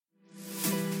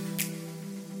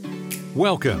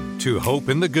Welcome to Hope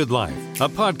in the Good Life, a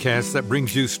podcast that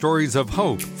brings you stories of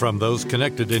hope from those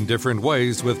connected in different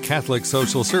ways with Catholic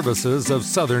Social Services of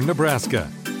Southern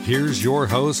Nebraska. Here's your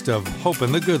host of Hope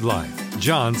in the Good Life,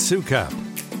 John Sukup.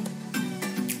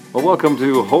 Well, welcome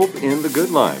to Hope in the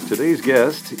Good Life. Today's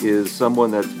guest is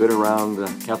someone that's been around the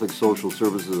Catholic Social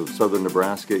Services of Southern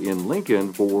Nebraska in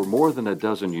Lincoln for more than a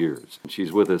dozen years.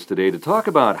 She's with us today to talk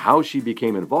about how she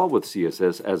became involved with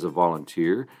CSS as a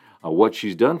volunteer, what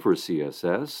she's done for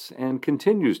CSS, and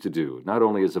continues to do, not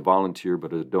only as a volunteer,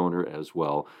 but a donor as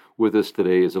well. With us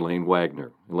today is Elaine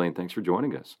Wagener. Elaine, thanks for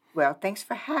joining us. Well, thanks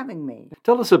for having me.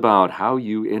 Tell us about how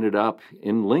you ended up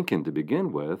in Lincoln to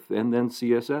begin with, and then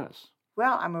CSS.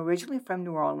 Well, I'm originally from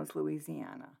New Orleans,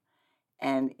 Louisiana.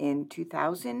 And in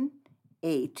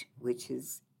 2008, which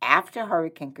is after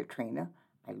Hurricane Katrina,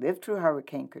 I lived through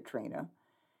Hurricane Katrina.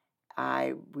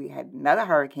 We had another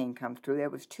hurricane come through.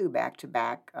 There was two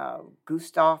back-to-back,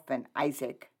 Gustav and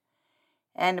Isaac.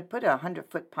 And it put a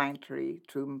 100-foot pine tree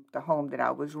through the home that I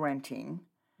was renting.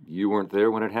 You weren't there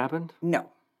when it happened?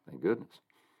 No. Thank goodness.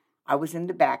 I was in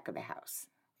the back of the house.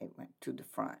 It went to the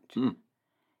front.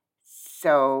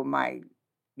 So my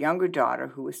younger daughter,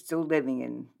 who was still living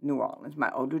in New Orleans,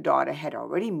 my older daughter had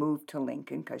already moved to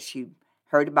Lincoln because she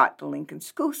heard about the Lincoln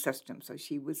school system. So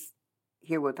she was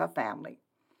here with her family.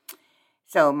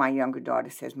 So my younger daughter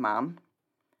says, Mom,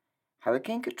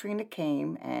 Hurricane Katrina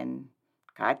came and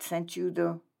God sent you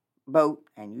the boat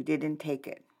and you didn't take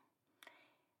it.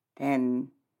 Then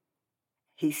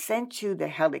he sent you the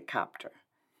helicopter.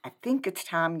 I think it's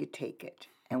time you take it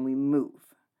and we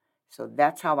move. So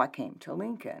that's how I came to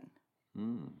Lincoln.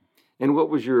 And what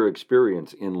was your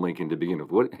experience in Lincoln to begin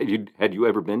with? What had you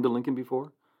ever been to Lincoln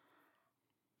before?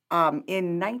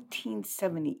 In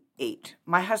 1978,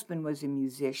 my husband was a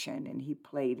musician, and he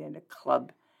played in a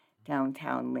club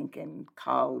downtown Lincoln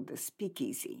called the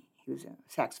Speakeasy. He was a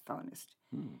saxophonist.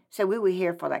 So we were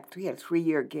here for we had a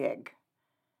 3-year gig,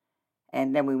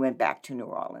 and then we went back to New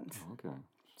Orleans. Okay.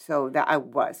 So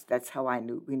that's how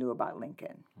we knew about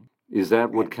Lincoln. Is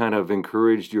that what kind of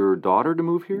encouraged your daughter to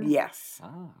move here? Yes.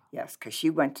 Yes, because she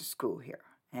went to school here,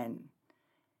 and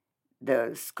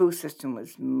the school system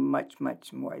was much,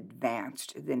 much more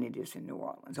advanced than it is in New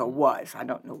Orleans, or was. I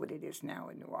don't know what it is now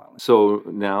in New Orleans. So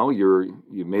now you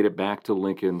made it back to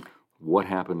Lincoln. What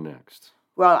happened next?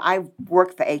 Well, I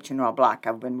worked for H&R Block.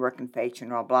 I've been working for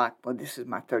H&R Block. Well, this is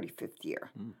my 35th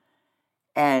year.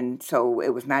 And so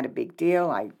it was not a big deal.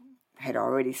 I had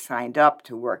already signed up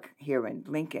to work here in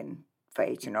Lincoln for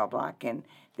H&R Block, and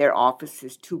their office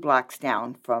is 2 blocks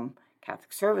down from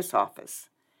Catholic Service Office.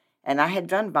 And I had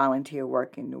done volunteer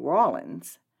work in New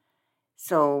Orleans.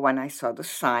 So when I saw the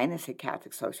sign that said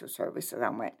Catholic Social Services, I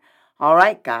went, all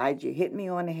right, guys, you hit me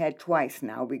on the head twice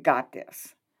now. We got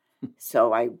this.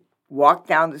 So I walked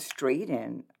down the street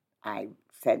and I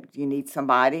said, you need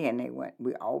somebody? And they went,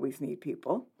 we always need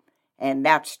people. And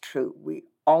that's true. We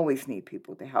always need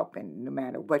people to help in no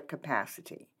matter what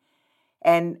capacity.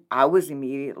 And I was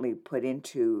immediately put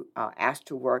into, asked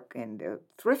to work in the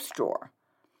thrift store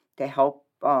to help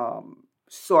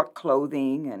sort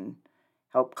clothing and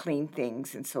help clean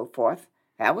things and so forth.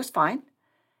 That was fine.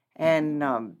 And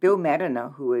Bill Medina,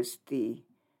 who is the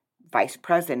vice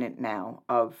president now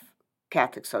of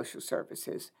Catholic Social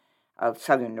Services of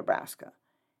Southern Nebraska,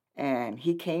 and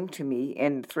he came to me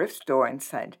in the thrift store and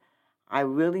said, I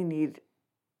really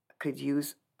could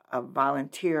use a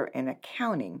volunteer in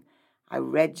accounting. I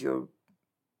read your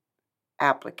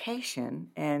application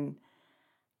and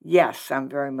yes, I'm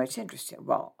very much interested.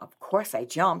 Well, of course I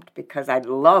jumped because I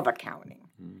love accounting.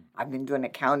 I've been doing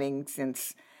accounting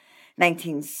since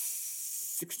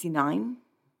 1969.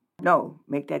 No,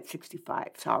 make that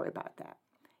 65. Sorry about that.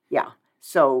 Yeah,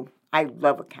 so I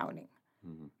love accounting.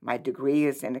 My degree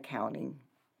is in accounting.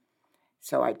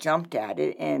 So I jumped at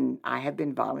it, and I have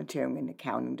been volunteering in the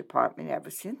accounting department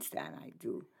ever since then. I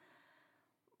do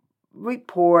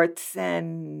reports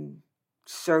and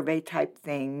survey-type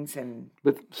things.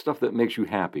 But stuff that makes you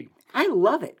happy. I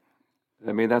love it.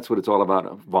 I mean, that's what it's all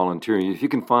about, volunteering. If you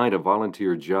can find a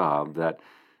volunteer job that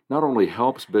not only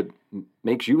helps but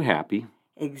makes you happy,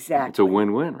 exactly, it's a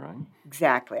win-win, right?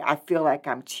 Exactly. I feel like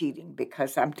I'm cheating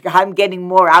because I'm getting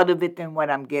more out of it than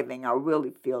what I'm giving. I really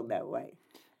feel that way.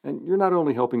 And you're not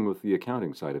only helping with the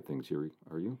accounting side of things here,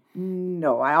 are you?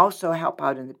 No, I also help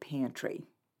out in the pantry.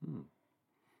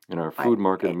 In our food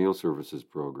market and meal services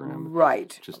program.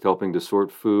 Right. Just helping to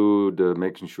sort food,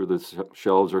 making sure the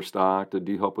shelves are stocked.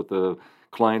 Do you help with the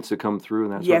clients that come through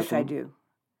and that sort of thing? Yes, I do.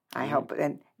 I help,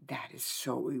 and that is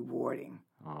so rewarding.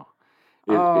 Oh.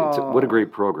 What a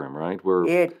great program, right? Where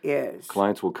it is.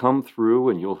 clients will come through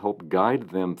and you'll help guide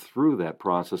them through that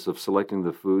process of selecting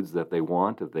the foods that they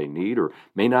want, that they need, or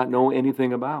may not know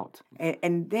anything about.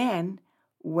 And then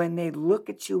when they look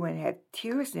at you and have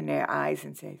tears in their eyes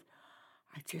and say,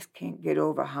 I just can't get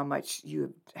over how much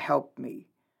you've helped me.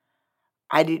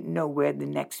 I didn't know where the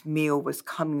next meal was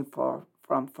coming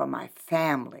from for my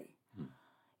family.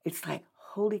 It's like,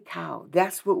 holy cow,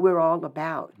 that's what we're all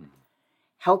about,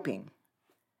 helping.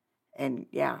 And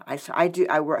yeah, I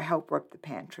help work the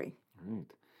pantry. Right.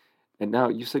 And now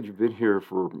you said you've been here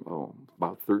for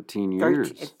about 13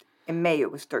 years. In May,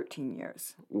 it was 13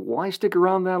 years. Why stick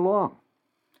around that long?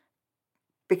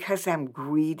 Because I'm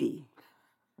greedy.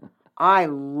 I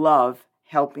love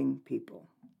helping people.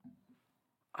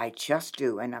 I just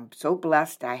do, and I'm so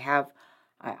blessed. I have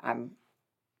a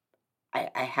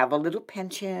little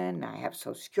pension. I have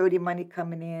Social Security money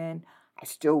coming in. I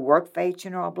still work for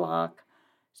H&R Block.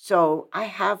 So I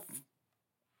have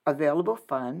available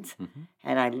funds,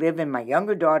 and I live in my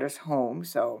younger daughter's home,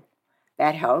 so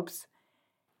that helps.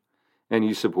 And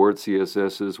you support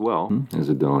CSS as well as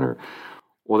a donor.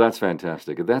 Well, that's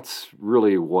fantastic. That's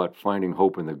really what Finding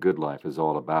Hope in the Good Life is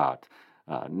all about.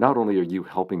 Not only are you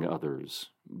helping others,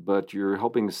 but you're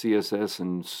helping CSS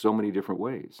in so many different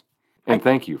ways. And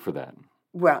thank you for that.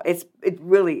 Well, it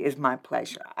really is my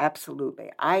pleasure.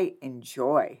 Absolutely. I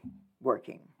enjoy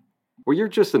working. Well, you're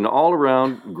just an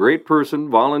all-around great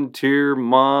person, volunteer,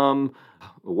 mom,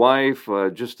 wife,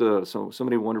 so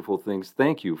many wonderful things.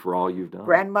 Thank you for all you've done.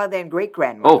 Grandmother and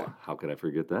great-grandmother. Oh, how could I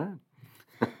forget that?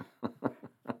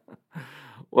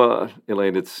 Well,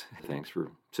 Elaine, thanks for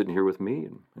sitting here with me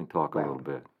and talking a little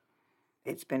bit.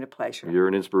 It's been a pleasure. You're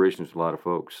an inspiration to a lot of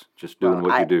folks, just doing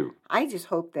what you do. I just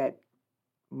hope that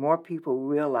more people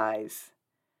realize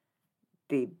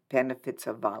the benefits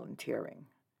of volunteering.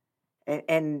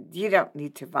 And you don't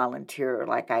need to volunteer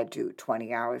like I do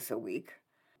 20 hours a week,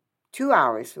 2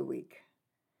 hours a week.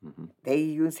 They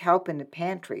use help in the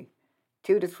pantry,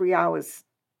 2 to 3 hours,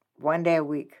 1 day a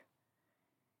week.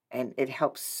 And it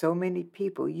helps so many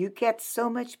people. You get so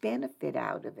much benefit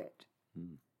out of it.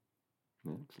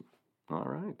 Excellent. All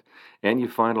right. And you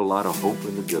find a lot of hope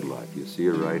in the good life. You see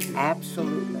it right here.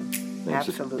 Absolutely.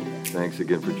 Absolutely. Thanks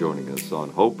again for joining us on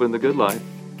Hope in the Good Life,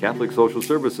 Catholic Social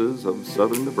Services of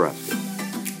Southern Nebraska.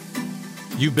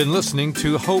 You've been listening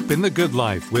to Hope in the Good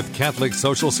Life with Catholic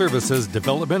Social Services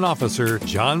Development Officer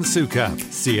John Sukup.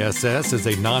 CSS is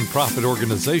a nonprofit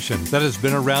organization that has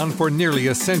been around for nearly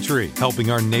a century, helping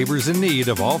our neighbors in need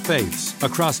of all faiths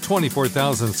across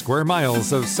 24,000 square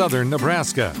miles of southern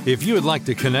Nebraska. If you would like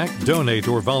to connect, donate,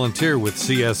 or volunteer with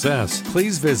CSS,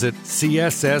 please visit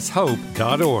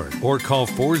csshope.org or call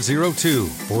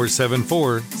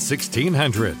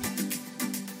 402-474-1600.